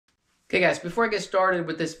Okay guys, before I get started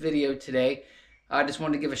with this video today, I just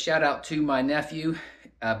wanted to give a shout out to my nephew,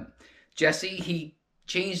 Jesse. He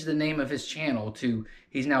changed the name of his channel to,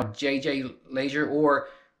 he's now JJ Laser, or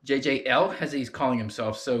JJL as he's calling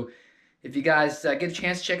himself. So if you guys get a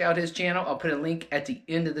chance to check out his channel, I'll put a link at the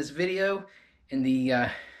end of this video in the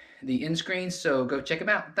end screen, so go check him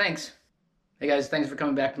out. Thanks. Hey guys, thanks for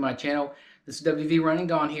coming back to my channel. This is WV Running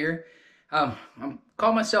Don here. I'm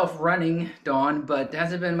call myself Running Don, but there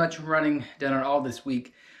hasn't been much running done at all this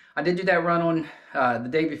week. I did do that run on the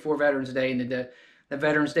day before Veterans Day and did the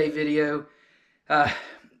Veterans Day video.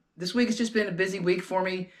 This week has just been a busy week for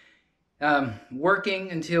me.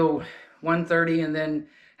 Working until 1:30 and then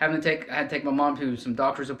I had to take my mom to some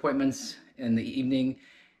doctor's appointments in the evening,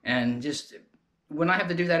 and just when I have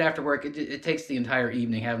to do that after work, it takes the entire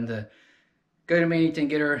evening, having to go to Mannington,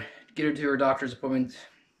 get her to her doctor's appointment.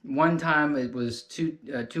 One time it was two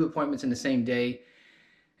appointments in the same day,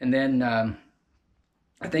 and then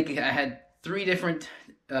I think I had 3 different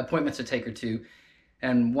appointments to take her to,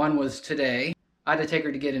 and one was today. I had to take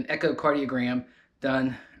her to get an echocardiogram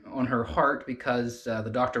done on her heart because the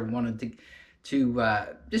doctor wanted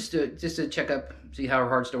to just to check up, see how her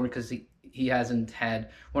heart's doing, because he hasn't had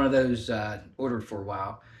one of those ordered for a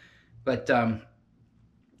while. But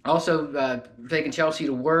also taking Chelsea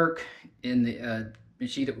to work in the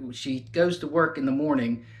she goes to work in the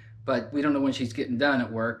morning, but we don't know when she's getting done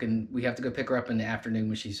at work, and we have to go pick her up in the afternoon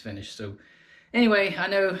when she's finished. So anyway, I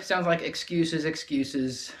know it sounds like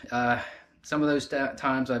excuses. Some of those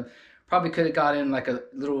times I probably could have got in like a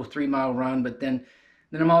little 3-mile run, but then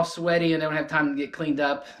I'm all sweaty and I don't have time to get cleaned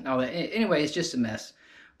up and all that. Anyway, it's just a mess.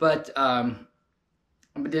 But I've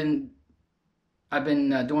been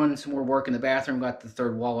doing some more work in the bathroom. Got the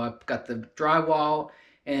 3rd wall up, got the drywall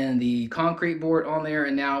and the concrete board on there,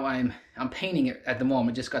 and now I'm painting it at the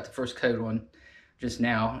moment. Just got the first coat on just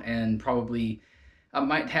now, and probably I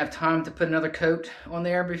might have time to put another coat on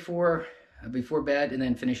there before bed, and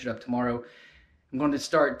then finish it up tomorrow. I'm going to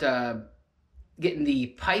start getting the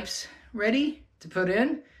pipes ready to put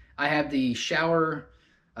in. I have the shower,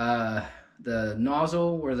 the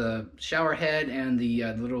nozzle or the shower head, and the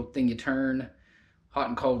little thing you turn hot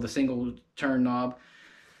and cold, the single turn knob.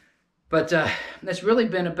 But that's really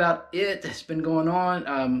been about it. It's been going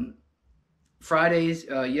on. Fridays,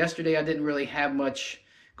 yesterday I didn't really have much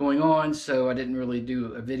going on, so I didn't really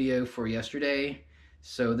do a video for yesterday.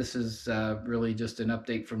 So this is really just an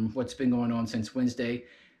update from what's been going on since Wednesday.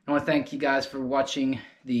 I want to thank you guys for watching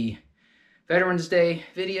the Veterans Day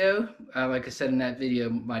video. Like I said in that video,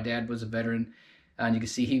 my dad was a veteran, and you can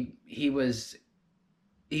see he was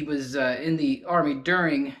in the Army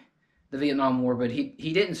during the Vietnam War, but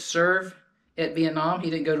he didn't serve at Vietnam. He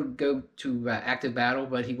didn't go to active battle,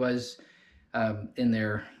 but he was in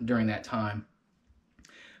there during that time.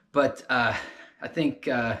 But I think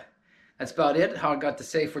that's about it, how I got to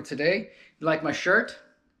say for today. You like my shirt?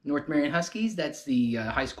 North Marion Huskies, that's the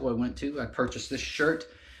high school I went to. I purchased this shirt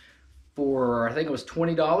for, I think it was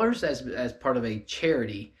 $20 as part of a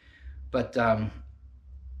charity. But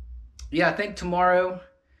yeah, I think tomorrow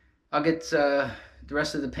I'll get the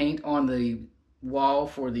rest of the paint on the wall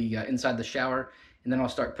for the inside the shower, and then I'll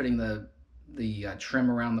start putting the trim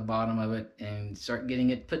around the bottom of it and start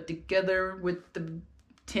getting it put together with the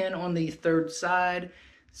tin on the 3rd side,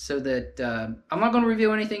 so that I'm not going to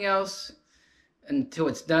review anything else until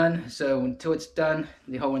it's done. So until it's done,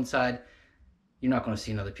 the whole inside, you're not going to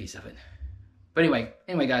see another piece of it. But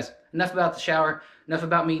anyway guys, enough about the shower, enough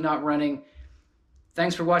about me not running.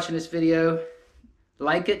 Thanks for watching this video.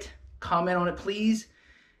 Like it, comment on it please,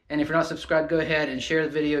 and if you're not subscribed, go ahead and share the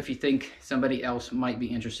video if you think somebody else might be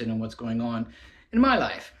interested in what's going on in my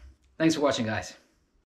life. Thanks for watching, guys.